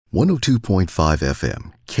102.5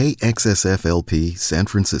 FM, KXSFLP San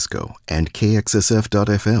Francisco, and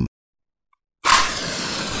KXSF.FM.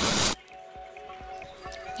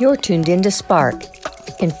 You're tuned in to Spark,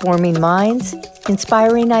 informing minds,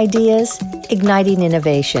 inspiring ideas, igniting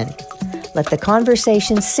innovation. Let the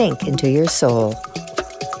conversation sink into your soul.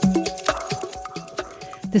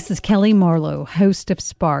 This is Kelly Marlowe, host of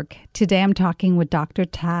Spark. Today I'm talking with Dr.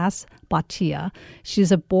 Taz Bhatia.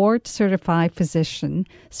 She's a board-certified physician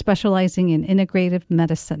specializing in integrative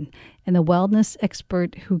medicine and a wellness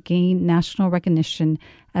expert who gained national recognition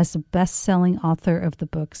as the best-selling author of the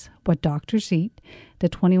books What Doctors Eat, The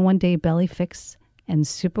 21-Day Belly Fix, and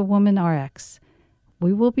Superwoman RX.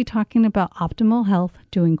 We will be talking about optimal health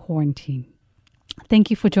during quarantine. Thank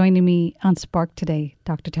you for joining me on Spark today,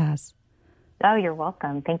 Dr. Taz. Oh, you're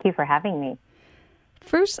welcome. Thank you for having me.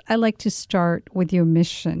 First, I'd like to start with your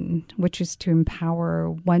mission, which is to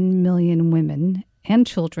empower 1 million women and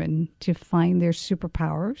children to find their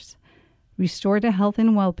superpowers, restore their health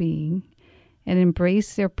and well-being, and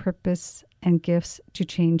embrace their purpose and gifts to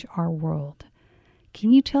change our world.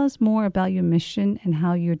 Can you tell us more about your mission and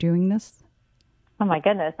how you're doing this? Oh, my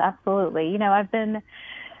goodness. Absolutely. You know, I've been,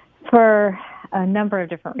 for a number of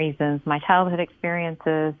different reasons, my childhood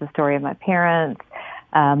experiences, the story of my parents,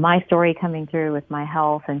 my story coming through with my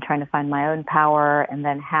health and trying to find my own power, and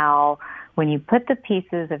then how when you put the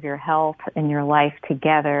pieces of your health and your life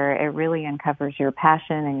together, it really uncovers your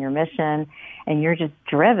passion and your mission, and you're just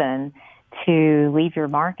driven to leave your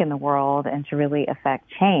mark in the world and to really affect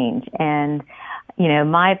change. And, you know,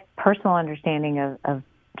 my personal understanding of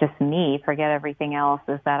just me, forget everything else,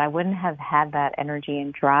 is that I wouldn't have had that energy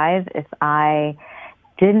and drive if I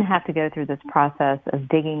didn't have to go through this process of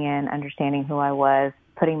digging in, understanding who I was,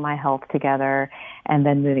 putting my health together, and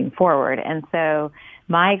then moving forward. And so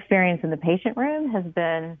my experience in the patient room has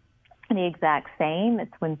been the exact same.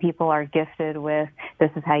 It's when people are gifted with,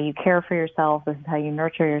 this is how you care for yourself, this is how you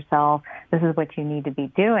nurture yourself, this is what you need to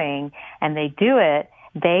be doing, and they do it,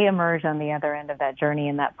 they emerge on the other end of that journey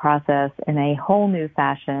and that process in a whole new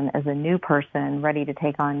fashion as a new person, ready to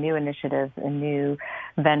take on new initiatives and new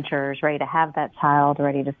ventures, ready to have that child,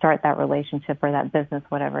 ready to start that relationship or that business,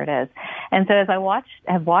 whatever it is. And so as I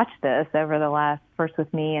have watched this over the last, first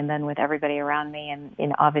with me and then with everybody around me,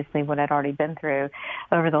 and obviously what I'd already been through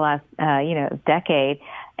over the last, decade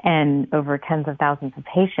and over tens of thousands of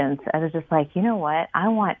patients, I was just like, you know what? I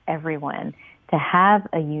want everyone to have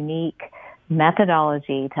a unique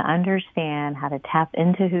methodology to understand how to tap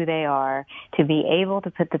into who they are, to be able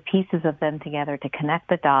to put the pieces of them together, to connect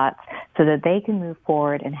the dots so that they can move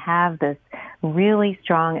forward and have this really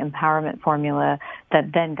strong empowerment formula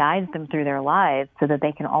that then guides them through their lives so that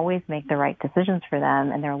they can always make the right decisions for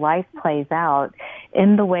them and their life plays out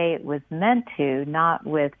in the way it was meant to, not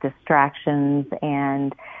with distractions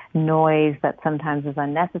and noise that sometimes is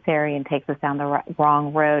unnecessary and takes us down the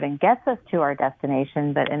wrong road and gets us to our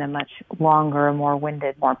destination, but in a much longer, more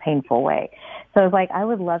winded, more painful way. So it's like, I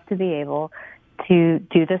would love to be able to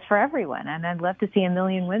do this for everyone. And I'd love to see 1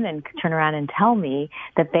 million women turn around and tell me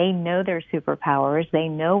that they know their superpowers, they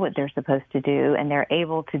know what they're supposed to do, and they're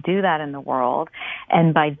able to do that in the world.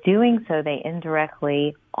 And by doing so, they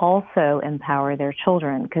indirectly also empower their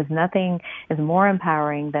children, because nothing is more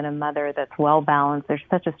empowering than a mother that's well balanced. There's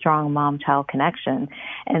such a strong mom-child connection.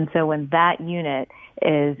 And so when that unit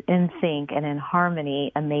is in sync and in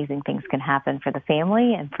harmony, amazing things can happen for the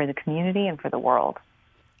family and for the community and for the world.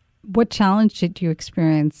 What challenge did you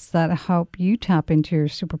experience that helped you tap into your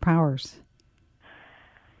superpowers?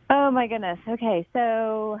 Oh, my goodness. Okay,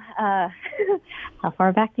 so how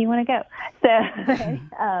far back do you want to go? So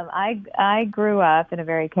I grew up in a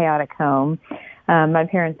very chaotic home. My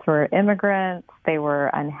parents were immigrants. They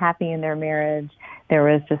were unhappy in their marriage. There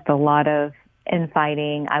was just a lot of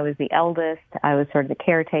infighting. I was the eldest. I was sort of the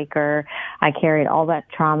caretaker. I carried all that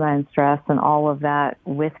trauma and stress and all of that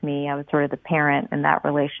with me. I was sort of the parent in that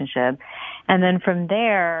relationship. And then from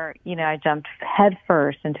there, I jumped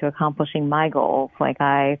headfirst into accomplishing my goals. Like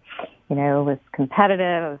I was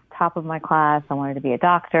competitive. I was top of my class. I wanted to be a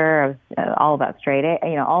doctor. I was all about straight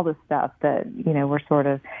A, all the stuff that, we're sort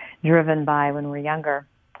of driven by when we're younger.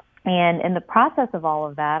 And in the process of all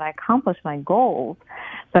of that, I accomplished my goals,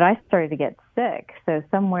 but I started to get sick. So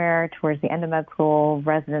somewhere towards the end of med school,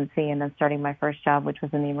 residency, and then starting my first job, which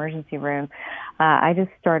was in the emergency room, I just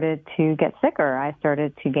started to get sicker. I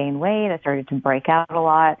started to gain weight. I started to break out a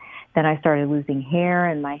lot. Then I started losing hair,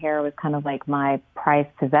 and my hair was kind of like my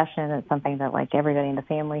prized possession. It's something that like everybody in the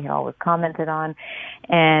family had always commented on.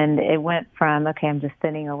 And it went from, okay, I'm just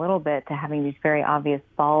thinning a little bit, to having these very obvious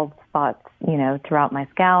bald spots, throughout my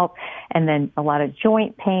scalp, and then a lot of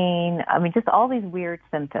joint pain. I mean, just all these weird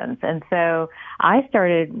symptoms. And so I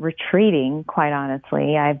started retreating, quite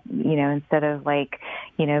honestly. Instead of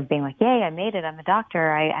being like, yay, I made it, I'm a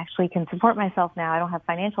doctor, I actually can support myself now, I don't have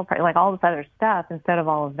financial, like all this other stuff. Instead of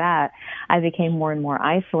all of that, I became more and more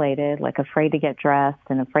isolated, like afraid to get dressed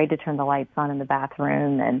and afraid to turn the lights on in the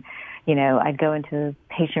bathroom. And, I'd go into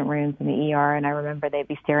patient rooms in the ER, and I remember they'd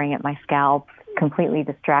be staring at my scalp, completely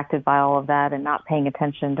distracted by all of that and not paying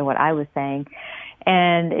attention to what I was saying.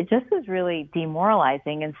 And it just was really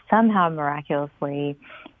demoralizing. And somehow, miraculously,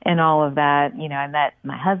 in all of that, I met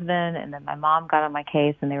my husband, and then my mom got on my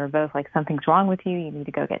case, and they were both like, something's wrong with you, you need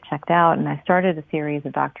to go get checked out. And I started a series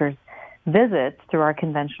of doctor's visits through our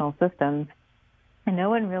conventional systems. And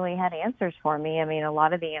no one really had answers for me. I mean, a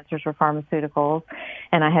lot of the answers were pharmaceuticals,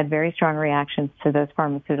 and I had very strong reactions to those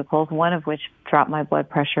pharmaceuticals, one of which dropped my blood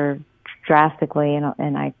pressure drastically,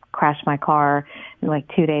 and I crashed my car like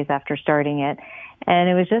 2 days after starting it. And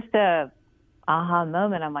it was just a aha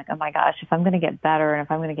moment. I'm like, oh my gosh, if I'm going to get better and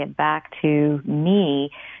if I'm going to get back to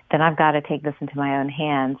me, then I've got to take this into my own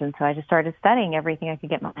hands. And so I just started studying everything I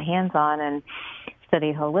could get my hands on, and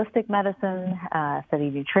studied holistic medicine,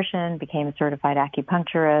 studied nutrition, became a certified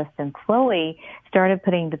acupuncturist, and slowly started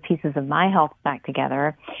putting the pieces of my health back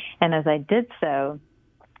together. And as I did so,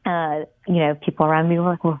 people around me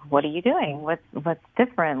were like, well, what are you doing? What's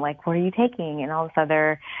different? Like, what are you taking? And all this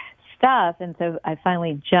other stuff. And so I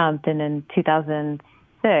finally jumped, and in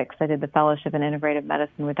 2006, I did the fellowship in integrative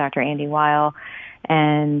medicine with Dr. Andy Weil.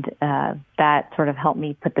 And that sort of helped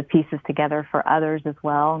me put the pieces together for others as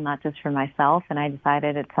well, not just for myself. And I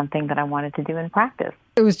decided it's something that I wanted to do in practice.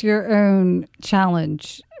 It was your own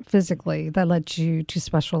challenge physically that led you to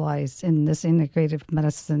specialize in this integrative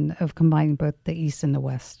medicine of combining both the East and the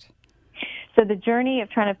West. So the journey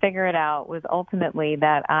of trying to figure it out was ultimately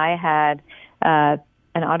that I had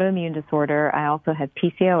an autoimmune disorder. I also had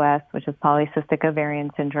PCOS, which is polycystic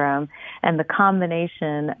ovarian syndrome, and the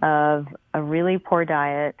combination of a really poor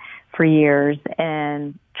diet for years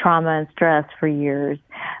and trauma and stress for years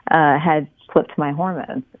had flipped my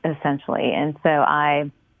hormones, essentially. And so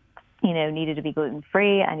I needed to be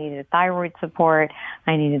gluten-free. I needed thyroid support.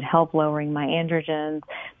 I needed help lowering my androgens.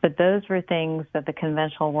 But those were things that the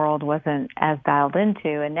conventional world wasn't as dialed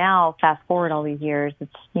into. And now, fast forward all these years,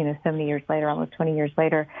 it's, so many years later, almost 20 years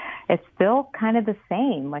later, it's still kind of the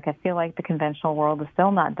same. Like, I feel like the conventional world is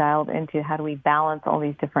still not dialed into how do we balance all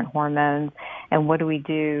these different hormones, and what do we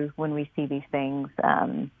do when we see these things,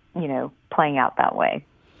 playing out that way.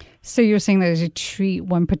 So you're saying that as you treat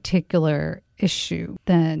one particular issue,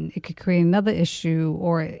 then it could create another issue,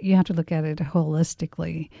 or you have to look at it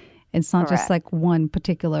holistically. It's not Correct. just like one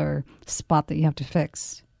particular spot that you have to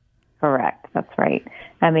fix. Correct. That's right.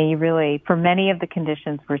 I mean, you really, for many of the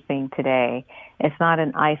conditions we're seeing today, it's not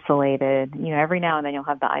an isolated, every now and then you'll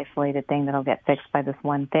have the isolated thing that'll get fixed by this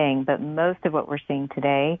one thing. But most of what we're seeing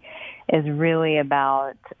today is really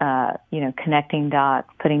about, connecting dots,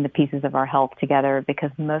 putting the pieces of our health together, because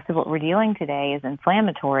most of what we're dealing today is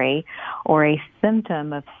inflammatory or a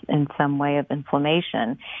symptom of, in some way, of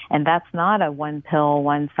inflammation. And that's not a one pill,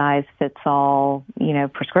 one size fits all,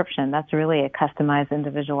 prescription. That's really a customized,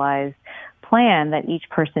 individualized plan that each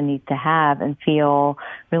person needs to have and feel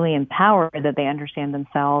really empowered that they understand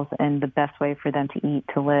themselves and the best way for them to eat,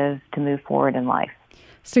 to live, to move forward in life.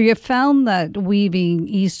 So you found that weaving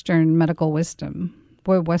Eastern medical wisdom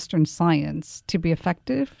with Western science to be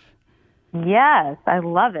effective? Yes, I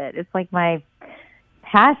love it. It's like my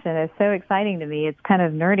passion. It's so exciting to me. It's kind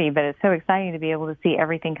of nerdy, but it's so exciting to be able to see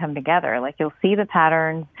everything come together. Like, you'll see the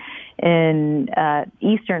patterns in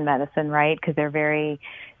Eastern medicine, right? Because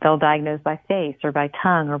they'll diagnose by face or by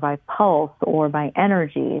tongue or by pulse or by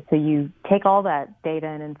energy. So you take all that data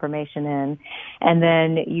and information in, and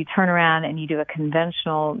then you turn around and you do a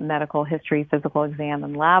conventional medical history, physical exam,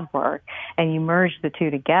 and lab work, and you merge the two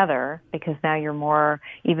together, because now you're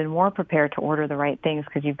even more prepared to order the right things,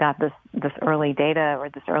 because you've got this early data or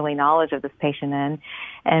this early knowledge of this patient in.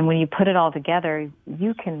 And when you put it all together,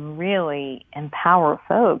 you can really empower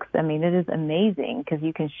folks. I mean, it is amazing, because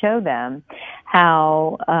you can show them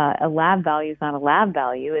how a lab value is not a lab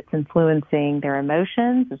value. It's influencing their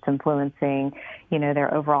emotions. It's influencing,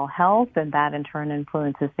 their overall health, and that in turn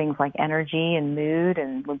influences things like energy and mood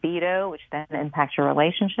and libido, which then impacts your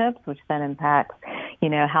relationships, which then impacts,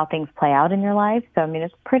 how things play out in your life. So,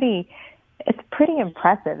 it's pretty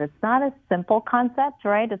impressive. It's not a simple concept,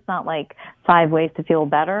 right? It's not like 5 ways to feel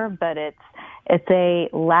better, but it's a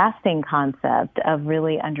lasting concept of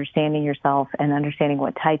really understanding yourself and understanding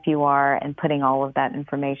what type you are and putting all of that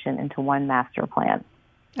information into one master plan.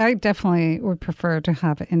 I definitely would prefer to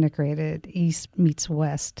have an integrated East meets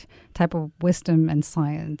West type of wisdom and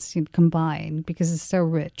science combined, because it's so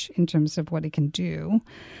rich in terms of what it can do.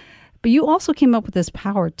 But you also came up with this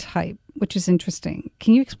power type, which is interesting.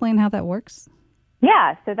 Can you explain how that works?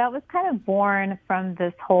 Yeah, so that was kind of born from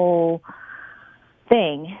this whole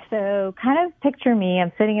thing. So kind of picture me,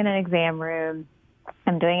 I'm sitting in an exam room.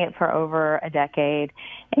 I'm doing it for over a decade,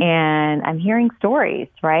 and I'm hearing stories,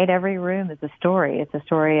 right? Every room is a story. It's a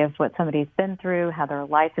story of what somebody's been through, how their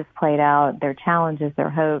life has played out, their challenges, their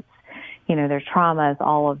hopes, their traumas,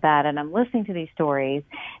 all of that. And I'm listening to these stories,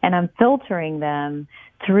 and I'm filtering them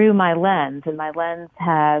through my lens. And my lens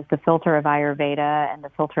has the filter of Ayurveda and the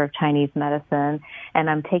filter of Chinese medicine. And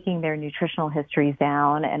I'm taking their nutritional histories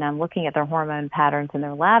down, and I'm looking at their hormone patterns and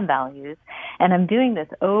their lab values. And I'm doing this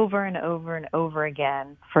over and over and over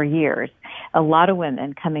again for years. A lot of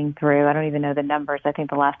women coming through. I don't even know the numbers. I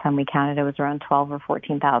think the last time we counted, it was around 12 or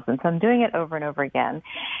 14,000. So I'm doing it over and over again.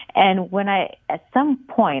 And when at some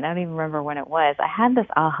point, I don't even remember when it was, I had this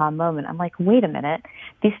aha moment. I'm like, wait a minute,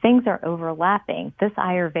 these things are overlapping. This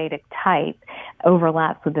Ayurvedic type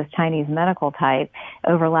overlaps with this Chinese medical type,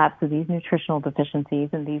 overlaps with these nutritional deficiencies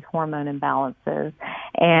and these hormone imbalances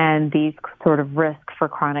and these sort of risk for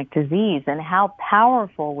chronic disease. And how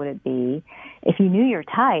powerful would it be if you knew your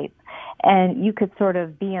type and you could sort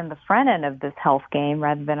of be on the front end of this health game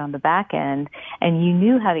rather than on the back end, and you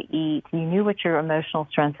knew how to eat, you knew what your emotional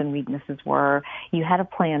strengths and weaknesses were, you had a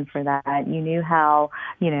plan for that, you knew how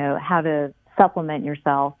to supplement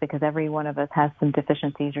yourself, because every one of us has some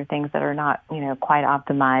deficiencies or things that are not, quite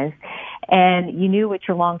optimized. And you knew what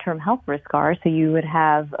your long-term health risks are, so you would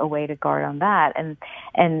have a way to guard on that. And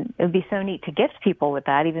it would be so neat to gift people with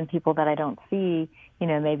that, even people that I don't see,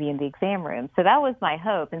 maybe in the exam room. So that was my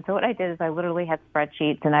hope. And so what I did is I literally had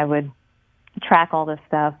spreadsheets, and I would track all this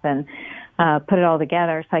stuff and put it all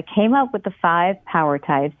together. So I came up with the 5 power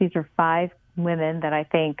types. These are 5 women that I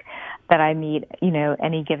think that I meet,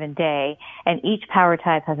 any given day. And each power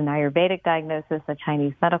type has an Ayurvedic diagnosis, a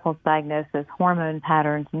Chinese medical diagnosis, hormone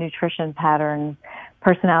patterns, nutrition patterns,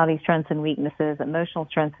 personality strengths and weaknesses, emotional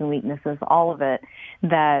strengths and weaknesses, all of it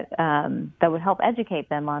that would help educate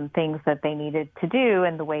them on things that they needed to do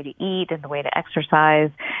and the way to eat and the way to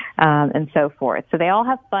exercise, and so forth. So they all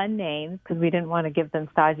have fun names because we didn't want to give them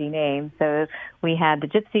stodgy names. So we had the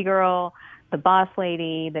Gypsy Girl, the Boss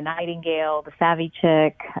Lady, the Nightingale, the Savvy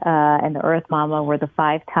Chick, and the Earth Mama were the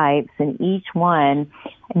 5 types, and each one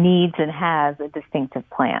needs and has a distinctive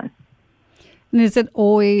plan. And is it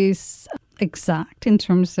always exact in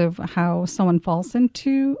terms of how someone falls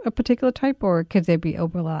into a particular type, or could there be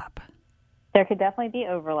overlap? There could definitely be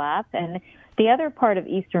overlap. And the other part of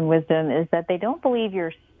Eastern wisdom is that they don't believe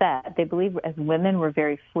you're set. They believe as women we're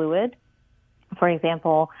very fluid. For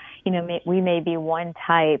example, we may be one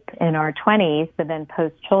type in our 20s, but then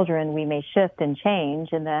post-children we may shift and change.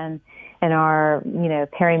 And then in our,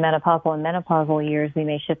 perimenopausal and menopausal years, we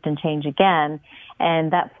may shift and change again.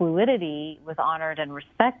 And that fluidity was honored and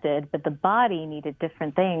respected, but the body needed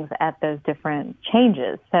different things at those different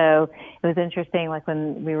changes. So it was interesting, like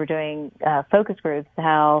when we were doing focus groups,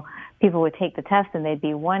 how people would take the test and they'd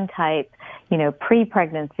be one type,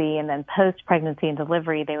 pre-pregnancy, and then post-pregnancy and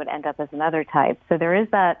delivery, they would end up as another type. So there is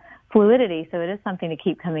that fluidity, so it is something to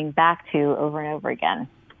keep coming back to over and over again.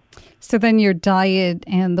 So then your diet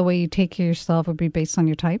and the way you take care of yourself would be based on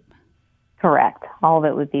your type? Correct. All of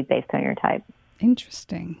it would be based on your type.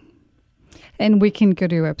 Interesting. And we can go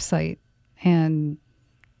to your website and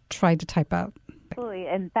try to type out. Absolutely.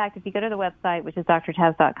 In fact, if you go to the website, which is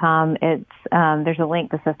drtaz.com, there's a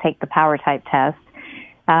link that says take the power type test.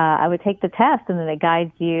 I would take the test, and then it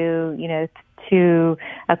guides you, to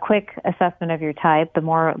a quick assessment of your type. The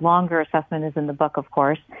more longer assessment is in the book, of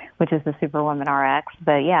course, which is the Superwoman RX.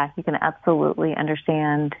 But yeah, you can absolutely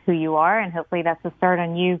understand who you are, and hopefully that's the start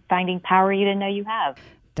on you finding power you didn't know you have.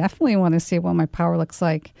 Definitely want to see what my power looks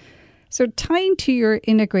like. So tying to your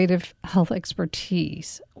integrative health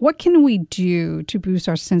expertise, what can we do to boost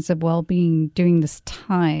our sense of well-being during this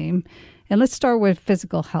time? And let's start with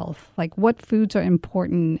physical health. Like, what foods are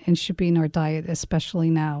important and should be in our diet, especially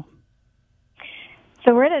now?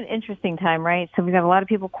 So we're at an interesting time, right? So we've got a lot of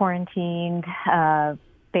people quarantined.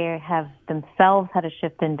 They have themselves had a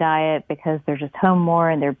shift in diet because they're just home more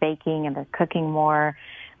and they're baking and they're cooking more.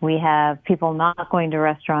 We have people not going to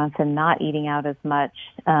restaurants and not eating out as much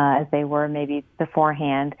as they were maybe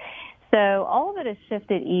beforehand. So all of it has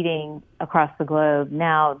shifted eating across the globe.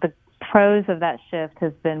 Now, the pros of that shift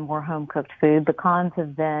has been more home-cooked food. The cons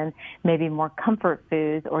have been maybe more comfort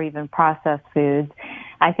foods or even processed foods.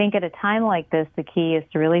 I think at a time like this, the key is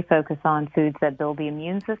to really focus on foods that build the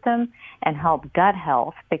immune system and help gut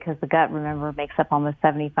health, because the gut, remember, makes up almost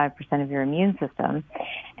 75% of your immune system.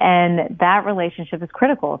 And that relationship is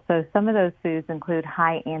critical. So some of those foods include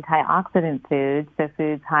high antioxidant foods, so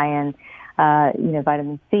foods high in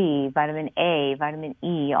vitamin C, vitamin A, vitamin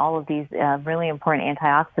E, all of these really important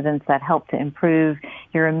antioxidants that help to improve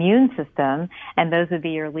your immune system. And those would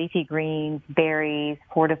be your leafy greens, berries,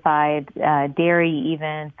 fortified dairy,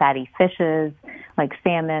 even fatty fishes like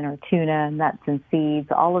salmon or tuna, nuts and seeds.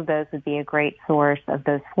 All of those would be a great source of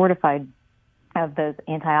those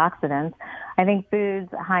antioxidants. I think foods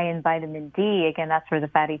high in vitamin D, again, that's where the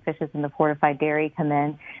fatty fishes and the fortified dairy come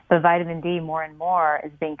in. But vitamin D more and more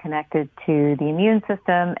is being connected to the immune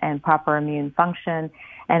system and proper immune function.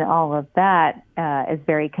 And all of that is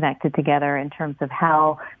very connected together in terms of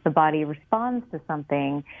how the body responds to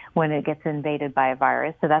something when it gets invaded by a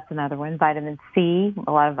virus. So that's another one. Vitamin C,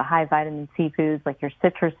 a lot of the high vitamin C foods like your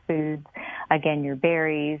citrus foods, again, your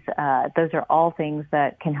berries, those are all things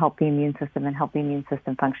that can help the immune system and help the immune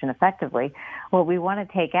system function effectively. What we want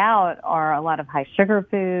to take out are a lot of high sugar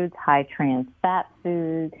foods, high trans fat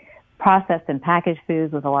foods, processed and packaged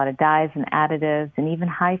foods with a lot of dyes and additives, and even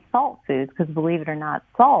high salt foods, because believe it or not,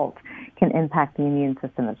 salt can impact the immune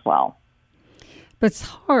system as well. But it's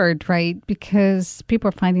hard, right? Because people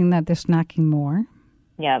are finding that they're snacking more.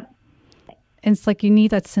 Yep. And it's like you need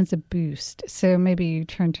that sense of boost. So maybe you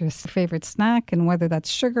turn to a favorite snack, and whether that's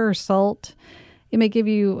sugar or salt, it may give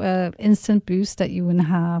you an instant boost that you wouldn't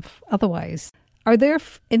have otherwise. Are there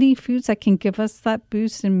any foods that can give us that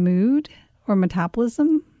boost in mood or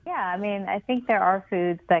metabolism? Yeah, I mean, I think there are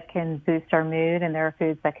foods that can boost our mood, and there are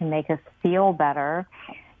foods that can make us feel better.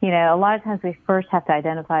 You know, a lot of times we first have to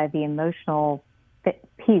identify the emotional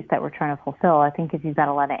piece that we're trying to fulfill. I think if you've got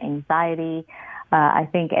a lot of anxiety, I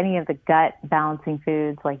think any of the gut balancing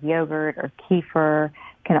foods like yogurt or kefir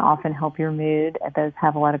can often help your mood. Those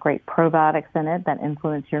have a lot of great probiotics in it that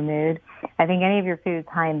influence your mood. I think any of your foods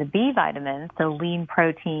high in the B vitamins, so lean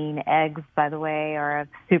protein, eggs, by the way, are a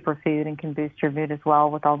superfood and can boost your mood as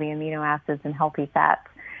well with all the amino acids and healthy fats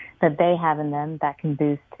that they have in them that can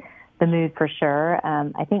boost the mood for sure.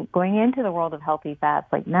 I think going into the world of healthy fats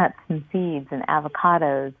like nuts and seeds and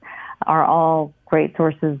avocados are all great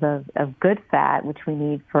sources of good fat, which we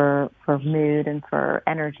need for mood and for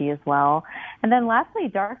energy as well. And then lastly,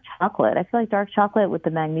 dark chocolate. I feel like dark chocolate with the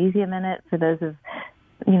magnesium in it, for those of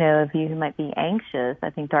you who might be anxious, I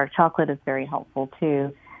think dark chocolate is very helpful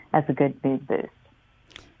too as a good mood boost.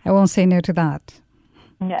 I won't say no to that.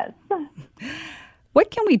 Yes. What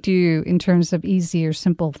can we do in terms of easy or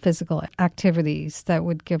simple physical activities that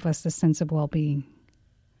would give us a sense of well-being?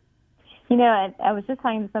 You know, I was just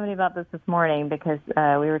talking to somebody about this morning because we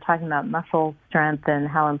were talking about muscle strength and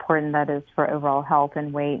how important that is for overall health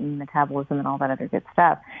and weight and metabolism and all that other good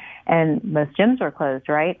stuff. And most gyms are closed,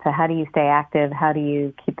 right? So how do you stay active? How do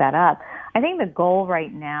you keep that up? I think the goal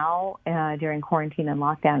right now during quarantine and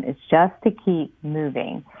lockdown is just to keep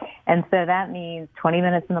moving. And so that means 20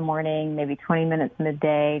 minutes in the morning, maybe 20 minutes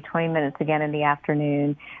midday, 20 minutes again in the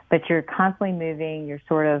afternoon. But you're constantly moving. You're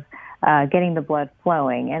sort of getting the blood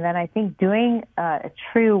flowing. And then I think doing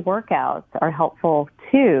true workouts are helpful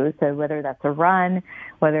too. So whether that's a run,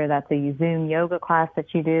 whether that's a Zoom yoga class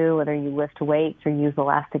that you do, whether you lift weights or use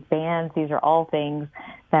elastic bands, these are all things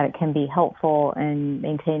that can be helpful in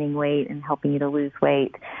maintaining weight and helping you to lose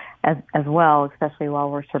weight as well, especially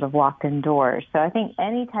while we're sort of locked indoors. So I think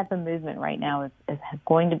any type of movement right now is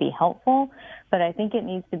going to be helpful, but I think it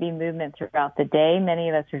needs to be movement throughout the day. Many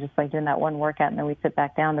of us are just like doing that one workout and then we sit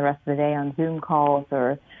back down the rest of the day on Zoom calls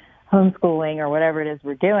or homeschooling or whatever it is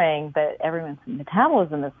we're doing, but everyone's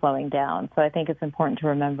metabolism is slowing down. So I think it's important to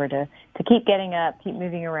remember to keep getting up, keep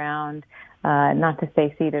moving around, not to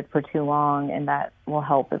stay seated for too long, and that will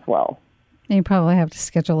help as well. And you probably have to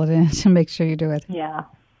schedule it in to make sure you do it. Yeah,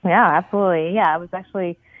 absolutely. Yeah, I was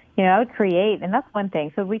actually, I would create, and that's one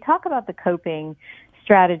thing. So we talk about the coping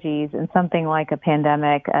strategies in something like a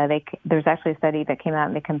pandemic. There's actually a study that came out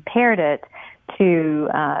and they compared it to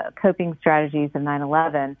coping strategies of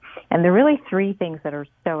 9/11. And there are really three things that are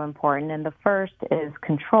so important. And the first is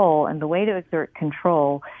control. And the way to exert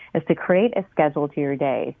control is to create a schedule to your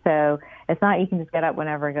day. So it's not you can just get up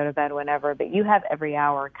whenever, go to bed whenever, but you have every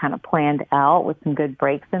hour kind of planned out with some good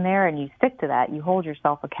breaks in there, and you stick to that. You hold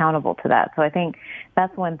yourself accountable to that. So I think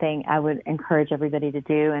that's one thing I would encourage everybody to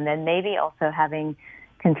do. And then maybe also having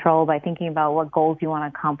control by thinking about what goals you want to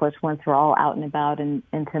accomplish once we're all out and about and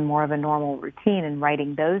into more of a normal routine and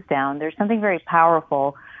writing those down. There's something very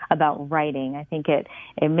powerful about writing. I think it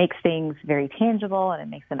makes things very tangible and it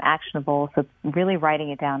makes them actionable. So really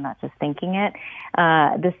writing it down, not just thinking it.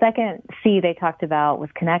 The second C they talked about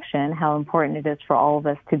was connection, how important it is for all of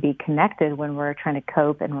us to be connected when we're trying to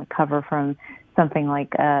cope and recover from something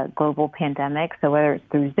like a global pandemic. So whether it's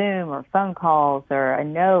through Zoom or phone calls or a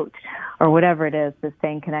note or whatever it is, just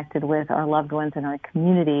staying connected with our loved ones and our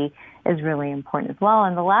community is really important as well.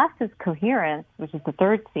 And the last is coherence, which is the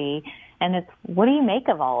third C. And it's, what do you make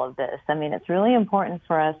of all of this? I mean, it's really important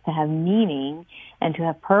for us to have meaning and to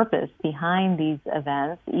have purpose behind these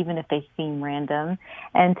events, even if they seem random,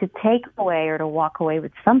 and to take away or to walk away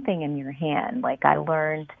with something in your hand. Like, I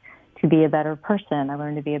learned to be a better person. I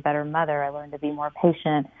learned to be a better mother. I learned to be more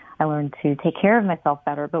patient. I learned to take care of myself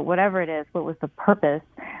better. But whatever it is, what was the purpose?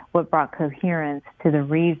 What brought coherence to the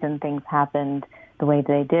reason things happened the way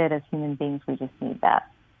they did? As human beings, we just need that.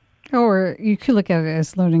 Or you could look at it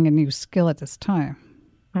as learning a new skill at this time.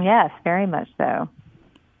 Yes, very much so.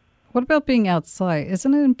 What about being outside?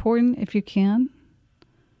 Isn't it important if you can?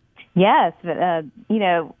 Yes, but,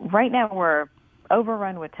 right now we're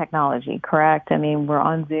overrun with technology, correct? I mean, we're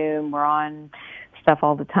on Zoom, we're on stuff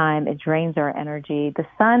all the time. It drains our energy. The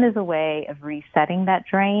sun is a way of resetting that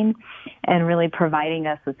drain and really providing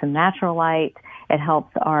us with some natural light. It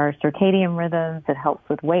helps our circadian rhythms. It helps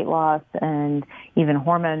with weight loss and even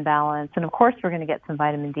hormone balance. And of course, we're going to get some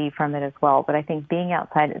vitamin D from it as well. But I think being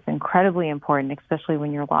outside is incredibly important, especially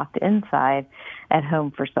when you're locked inside at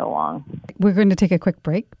home for so long. We're going to take a quick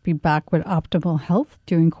break. Be back with Optimal Health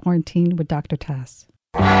during quarantine with Dr. Tass.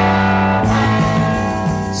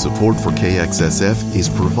 Support for KXSF is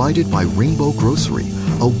provided by Rainbow Grocery,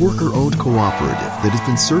 a worker-owned cooperative that has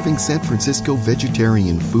been serving San Francisco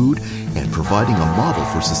vegetarian food and providing a model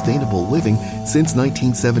for sustainable living since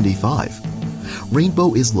 1975.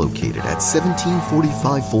 Rainbow is located at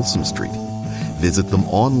 1745 Folsom Street. Visit them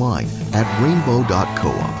online at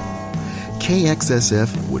rainbow.coop.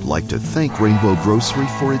 KXSF would like to thank Rainbow Grocery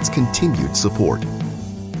for its continued support.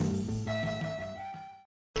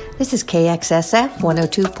 This is KXSF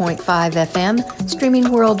 102.5 FM,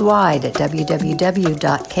 streaming worldwide at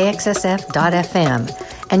www.kxsf.fm.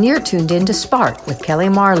 And you're tuned in to Spark with Kelly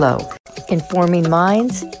Marlowe, informing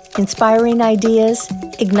minds, inspiring ideas,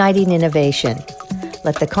 igniting innovation.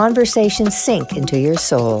 Let the conversation sink into your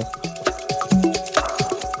soul.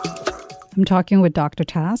 I'm talking with Dr.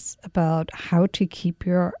 Tass about how to keep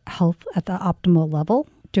your health at the optimal level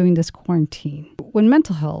during this quarantine. When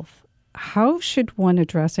mental health, how should one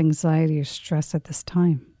address anxiety or stress at this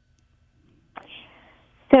time?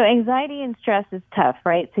 So anxiety and stress is tough,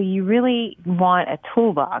 right? So you really want a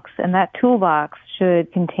toolbox, and that toolbox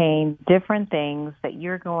should contain different things that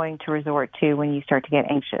you're going to resort to when you start to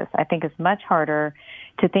get anxious. I think it's much harder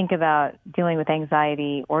to think about dealing with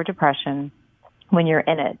anxiety or depression when you're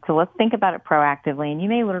in it. So let's think about it proactively. And you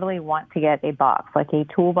may literally want to get a box, like a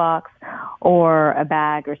toolbox or a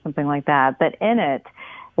bag or something like that. But in it,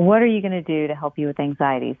 what are you going to do to help you with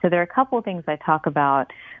anxiety? So there are a couple of things I talk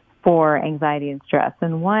about for anxiety and stress.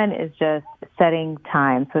 And one is just setting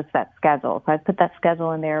time. So it's that schedule. So I put that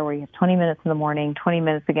schedule in there where you have 20 minutes in the morning, 20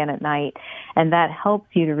 minutes again at night. And that helps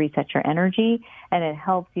you to reset your energy, and it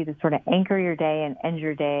helps you to sort of anchor your day and end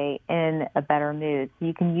your day in a better mood. So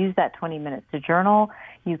you can use that 20 minutes to journal.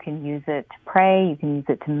 You can use it to pray. You can use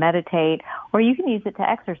it to meditate, or you can use it to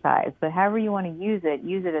exercise. But however you want to use it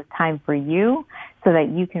as time for you so that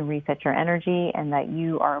you can reset your energy and that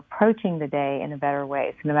you are approaching the day in a better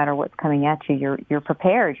way. So no matter what's coming at you, you're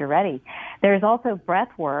prepared, you're ready. There's also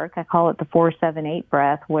breath work. I call it the 4-7-8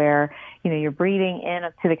 breath, where, you're breathing in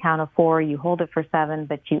up to the count of 4, you hold it for 7,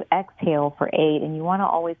 but you exhale for 8, and you want to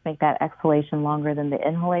always make that exhalation longer than the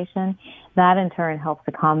inhalation. That in turn helps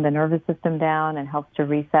to calm the nervous system down and helps to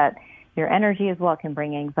reset your energy as well. It can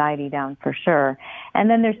bring anxiety down for sure. And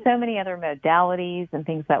then there's so many other modalities and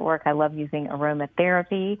things that work. I love using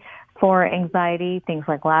aromatherapy for anxiety. Things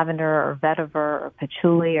like lavender or vetiver or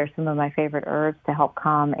patchouli are some of my favorite herbs to help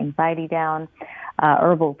calm anxiety down.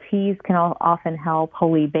 Herbal teas can often help.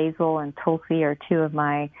 Holy basil and tulsi are two of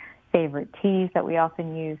my favorite teas that we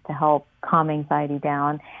often use to help calm anxiety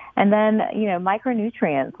down. And then,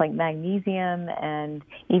 micronutrients like magnesium and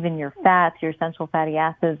even your fats, your essential fatty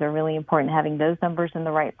acids are really important. Having those numbers in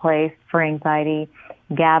the right place for anxiety.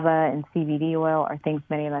 GABA and CBD oil are things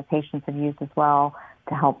many of my patients have used as well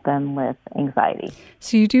to help them with anxiety.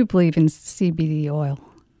 So you do believe in CBD oil?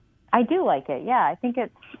 I do like it, yeah.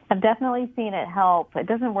 I've definitely seen it help. It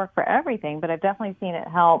doesn't work for everything, but I've definitely seen it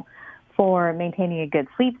help for maintaining a good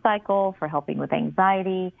sleep cycle, for helping with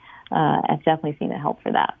anxiety. I've definitely seen it help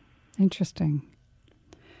for that. Interesting.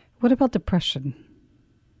 What about depression?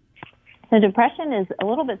 So depression is a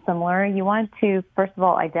little bit similar. You want to, first of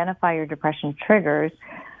all, identify your depression triggers.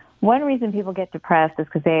 One reason people get depressed is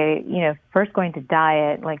because they, first going to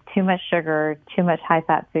diet, like too much sugar, too much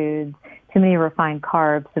high-fat foods, too many refined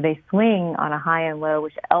carbs. So they swing on a high and low,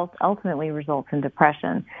 which ultimately results in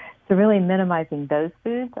depression. So really minimizing those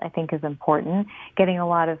foods, I think, is important. Getting a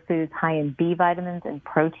lot of foods high in B vitamins and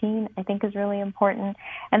protein, I think, is really important.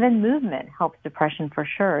 And then movement helps depression for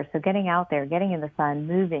sure. So getting out there, getting in the sun,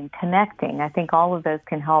 moving, connecting, I think all of those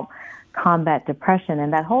can help combat depression.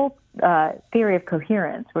 And that whole theory of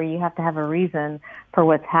coherence, where you have to have a reason for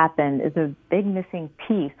what's happened, is a big missing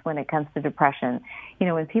piece when it comes to depression.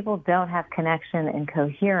 When people don't have connection and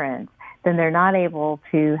coherence, then they're not able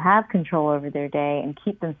to have control over their day and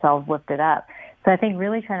keep themselves lifted up. So I think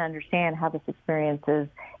really trying to understand how this experience is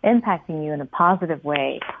impacting you in a positive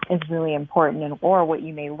way is really important, or what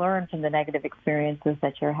you may learn from the negative experiences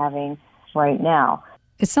that you're having right now.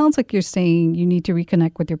 It sounds like you're saying you need to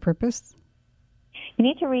reconnect with your purpose. You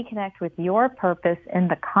need to reconnect with your purpose in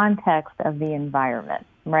the context of the environment,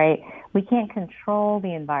 right? We can't control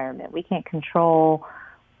the environment. We can't control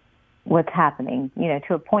what's happening.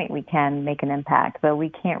 To a point we can make an impact, but we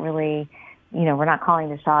can't really, we're not calling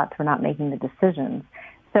the shots. We're not making the decisions.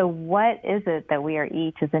 So what is it that we are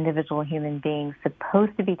each as individual human beings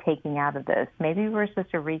supposed to be taking out of this? Maybe we're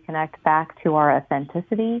supposed to reconnect back to our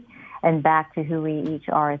authenticity and back to who we each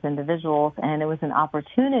are as individuals. And it was an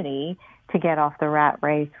opportunity to get off the rat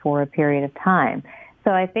race for a period of time. So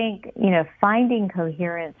I think, finding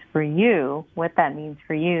coherence for you, what that means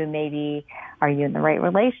for you, maybe are you in the right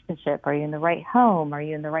relationship? Are you in the right home? Are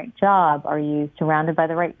you in the right job? Are you surrounded by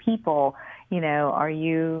the right people? Are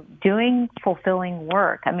you doing fulfilling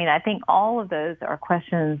work? I think all of those are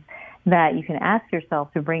questions that you can ask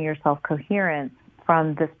yourself to bring yourself coherence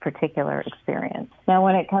from this particular experience. Now,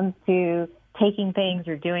 when it comes to taking things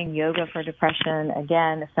or doing yoga for depression,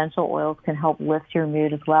 again, essential oils can help lift your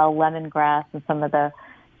mood as well. Lemongrass and some of the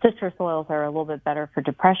citrus oils are a little bit better for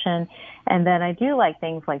depression. And then I do like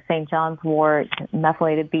things like St. John's wort,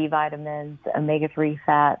 methylated B vitamins, omega-3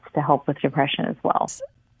 fats to help with depression as well.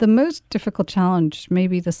 The most difficult challenge may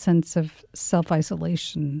be the sense of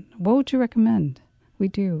self-isolation. What would you recommend we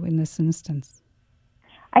do in this instance?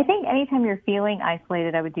 I think anytime you're feeling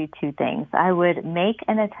isolated, I would do two things. I would make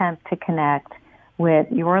an attempt to connect with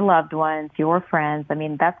your loved ones, your friends.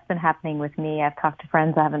 That's been happening with me. I've talked to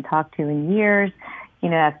friends I haven't talked to in years.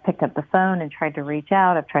 I've picked up the phone and tried to reach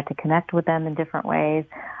out. I've tried to connect with them in different ways.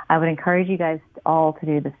 I would encourage you guys all to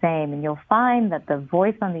do the same. And you'll find that the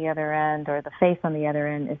voice on the other end or the face on the other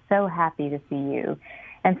end is so happy to see you.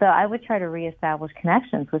 And so I would try to reestablish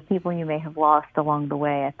connections with people you may have lost along the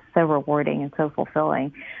way. It's so rewarding and so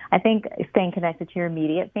fulfilling. I think staying connected to your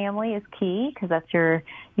immediate family is key, because that's your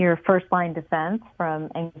first line defense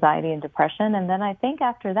from anxiety and depression. And then I think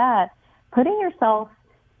after that, putting yourself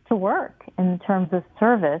to work in terms of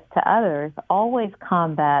service to others always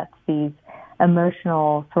combats these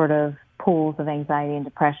emotional sort of pools of anxiety and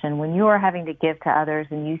depression. When you are having to give to others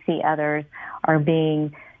and you see others are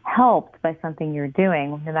being helped by something you're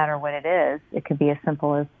doing, no matter what it is, it could be as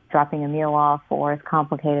simple as dropping a meal off or as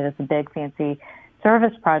complicated as a big fancy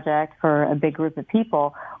service project for a big group of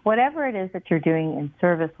people. Whatever it is that you're doing in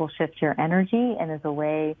service will shift your energy and is a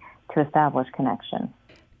way to establish connection.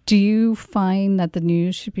 Do you find that the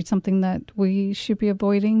news should be something that we should be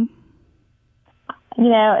avoiding?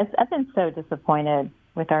 I've been so disappointed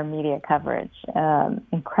with our media coverage,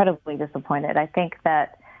 incredibly disappointed. I think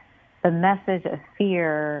that the message of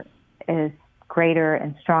fear is greater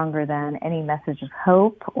and stronger than any message of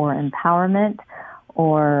hope or empowerment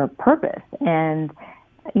or purpose. And,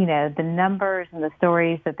 the numbers and the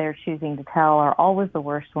stories that they're choosing to tell are always the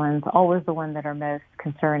worst ones, always the ones that are most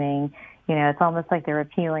concerning. It's almost like they're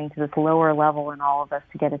appealing to this lower level in all of us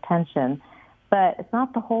to get attention. But it's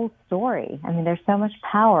not the whole story. There's so much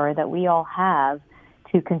power that we all have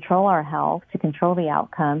to control our health, to control the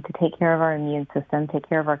outcome, to take care of our immune system, take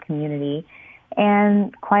care of our community.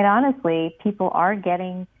 And quite honestly, people are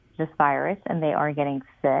getting just virus, and they are getting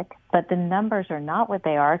sick. But the numbers are not what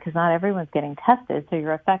they are because not everyone's getting tested. So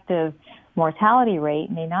your effective mortality rate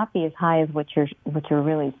may not be as high as what you're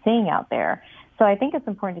really seeing out there. So I think it's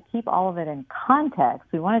important to keep all of it in context.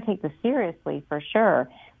 We want to take this seriously for sure,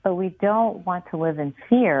 but we don't want to live in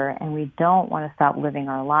fear, and we don't want to stop living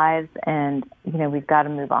our lives. And, we've got to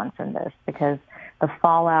move on from this because the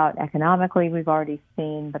fallout economically we've already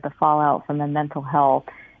seen, but the fallout from a mental health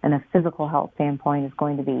and a physical health standpoint is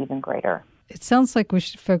going to be even greater. It sounds like we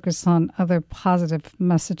should focus on other positive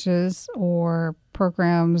messages or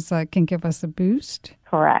programs that can give us a boost.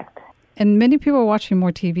 Correct. And many people are watching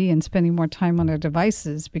more TV and spending more time on their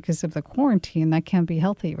devices because of the quarantine. That can't be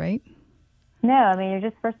healthy, right? No, I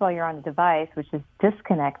mean, first of all, you're on a device, which is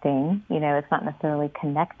disconnecting. It's not necessarily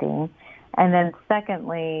connecting. And then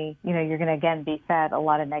secondly, you're going to, again, be fed a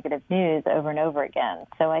lot of negative news over and over again.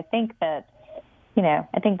 So I think that,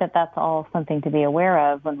 that's all something to be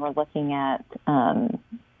aware of when we're looking at, when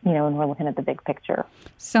we're looking at the big picture.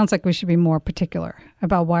 Sounds like we should be more particular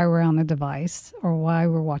about why we're on the device or why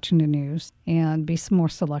we're watching the news and be more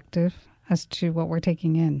selective as to what we're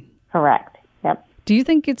taking in. Correct. Yep. Do you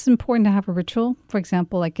think it's important to have a ritual? For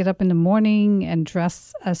example, like get up in the morning and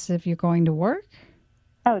dress as if you're going to work?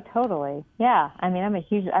 Oh, totally. Yeah. I mean,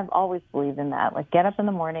 I've always believed in that. Like get up in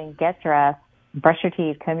the morning, get dressed, brush your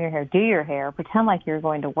teeth, comb your hair, do your hair, pretend like you're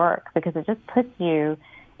going to work because it just puts you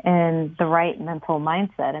in the right mental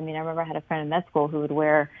mindset. I mean, I remember I had a friend in med school who would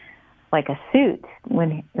wear like a suit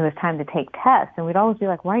when it was time to take tests. And we'd always be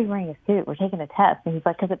like, why are you wearing a suit? We're taking a test. And he's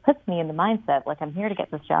like, because it puts me in the mindset, like I'm here to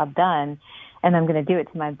get this job done and I'm going to do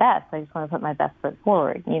it to my best. I just want to put my best foot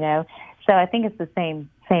forward, So I think it's the same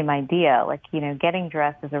idea, like, getting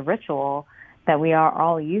dressed is a ritual that we are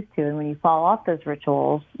all used to. And when you fall off those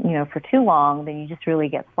rituals, for too long, then you just really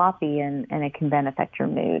get sloppy and it can then affect your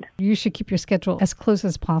mood. You should keep your schedule as close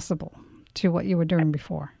as possible to what you were doing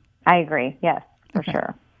before. I agree. Yes, for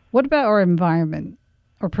sure. What about our environment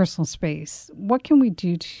or personal space? What can we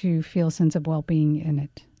do to feel a sense of well-being in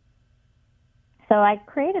it? So I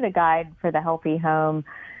created a guide for the healthy home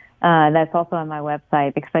that's also on my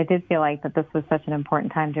website because I did feel like that this was such an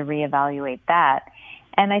important time to reevaluate that.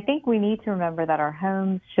 And I think we need to remember that our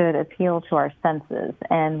homes should appeal to our senses.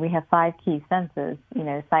 And we have 5 key senses,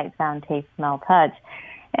 sight, sound, taste, smell, touch.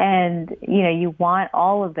 And, you want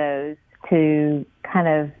all of those to kind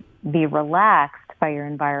of be relaxed by your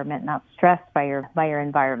environment, not stressed by your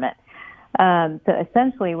environment. So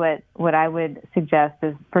essentially what I would suggest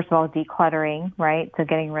is, first of all, decluttering, right? So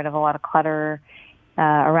getting rid of a lot of clutter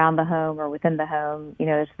around the home or within the home,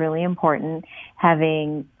 is really important.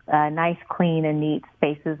 Having nice, clean, and neat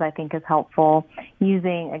spaces, I think, is helpful.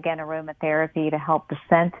 Using, again, aromatherapy to help the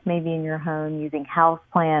scent maybe in your home. Using house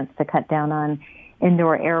plants to cut down on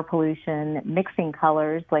indoor air pollution. Mixing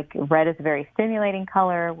colors, like red is a very stimulating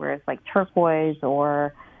color, whereas like turquoise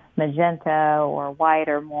or magenta or white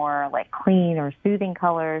are more like clean or soothing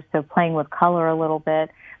colors. So playing with color a little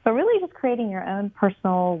bit. But really just creating your own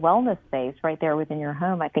personal wellness space right there within your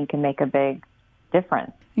home, I think, can make a big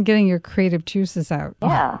difference. And getting your creative juices out.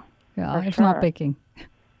 Yeah. If not baking.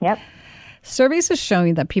 Yep. Surveys are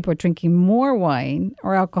showing that people are drinking more wine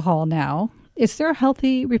or alcohol now. Is there a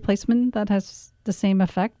healthy replacement that has the same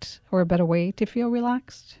effect or a better way to feel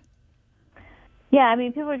relaxed? Yeah, I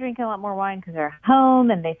mean, people are drinking a lot more wine because they're home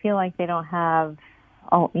and they feel like they don't have,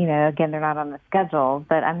 again, they're not on the schedule.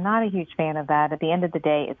 But I'm not a huge fan of that. At the end of the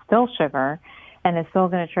day, it's still sugar and it's still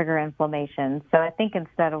going to trigger inflammation. So I think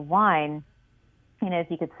instead of wine,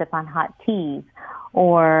 if you could sip on hot teas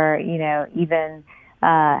or, even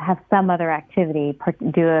have some other activity,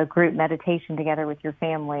 do a group meditation together with your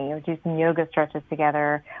family or do some yoga stretches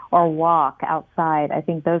together or walk outside. I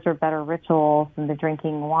think those are better rituals than the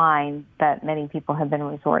drinking wine that many people have been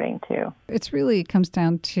resorting to. It really comes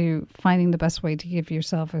down to finding the best way to give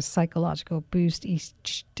yourself a psychological boost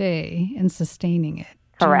each day and sustaining it.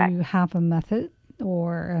 Correct. Do you have a method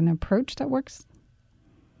or an approach that works?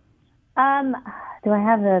 Do I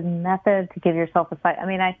have a method to give yourself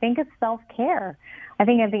I think it's self-care. I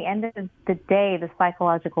think at the end of the day, the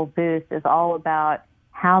psychological boost is all about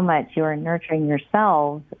how much you are nurturing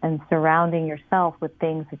yourselves and surrounding yourself with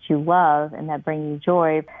things that you love and that bring you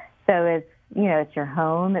joy. So it's, it's your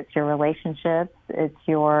home, it's your relationships, it's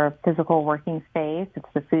your physical working space, it's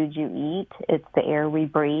the food you eat, it's the air we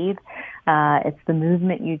breathe, it's the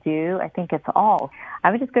movement you do. I think it's all.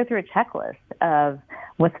 I would just go through a checklist of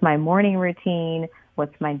what's my morning routine,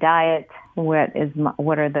 what's my diet,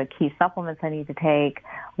 what are the key supplements I need to take,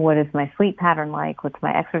 what is my sleep pattern like, what's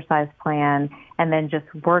my exercise plan, and then just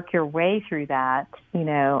work your way through that,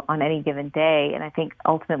 on any given day. And I think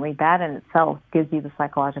ultimately that in itself gives you the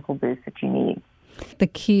psychological boost that you need. The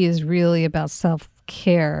key is really about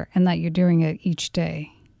self-care and that you're doing it each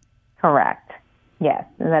day. Correct. Yes,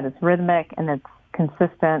 and that it's rhythmic and it's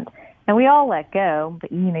consistent. And we all let go,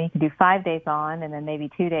 but you can do 5 days on and then maybe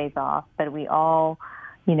 2 days off, but we all,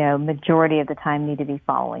 majority of the time need to be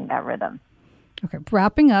following that rhythm. Okay,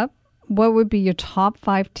 wrapping up, what would be your top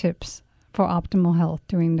 5 tips for optimal health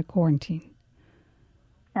during the quarantine?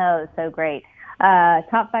 Oh, so great.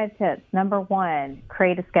 Top 5 tips. Number 1,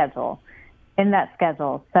 create a schedule. In that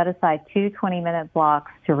schedule, set aside 2 20-minute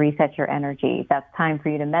blocks to reset your energy. That's time for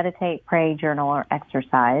you to meditate, pray, journal, or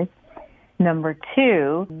exercise. Number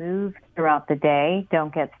 2, move throughout the day.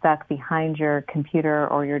 Don't get stuck behind your computer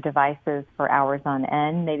or your devices for hours on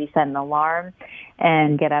end. Maybe set an alarm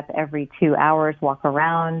and get up every 2 hours, walk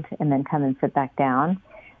around, and then come and sit back down.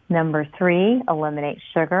 Number 3, eliminate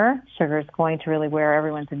sugar. Sugar is going to really wear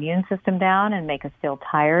everyone's immune system down and make us feel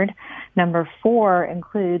tired. Number 4,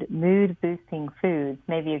 include mood-boosting foods.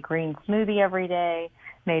 Maybe a green smoothie every day,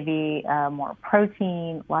 maybe more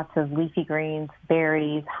protein, lots of leafy greens,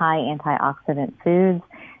 berries, high antioxidant foods.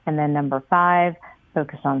 And then number 5,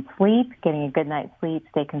 focus on sleep, getting a good night's sleep.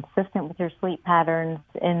 Stay consistent with your sleep patterns,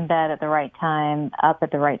 in bed at the right time, up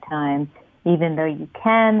at the right time. Even though you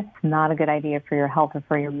can, it's not a good idea for your health or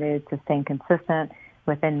for your mood to stay consistent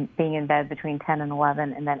within being in bed between 10 and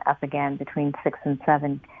 11 and then up again between 6 and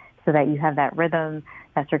 7 so that you have that rhythm,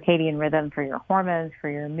 that circadian rhythm for your hormones, for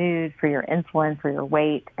your mood, for your insulin, for your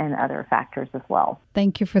weight, and other factors as well.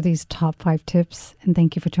 Thank you for these top 5 tips, and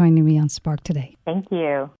thank you for joining me on Spark today. Thank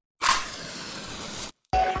you.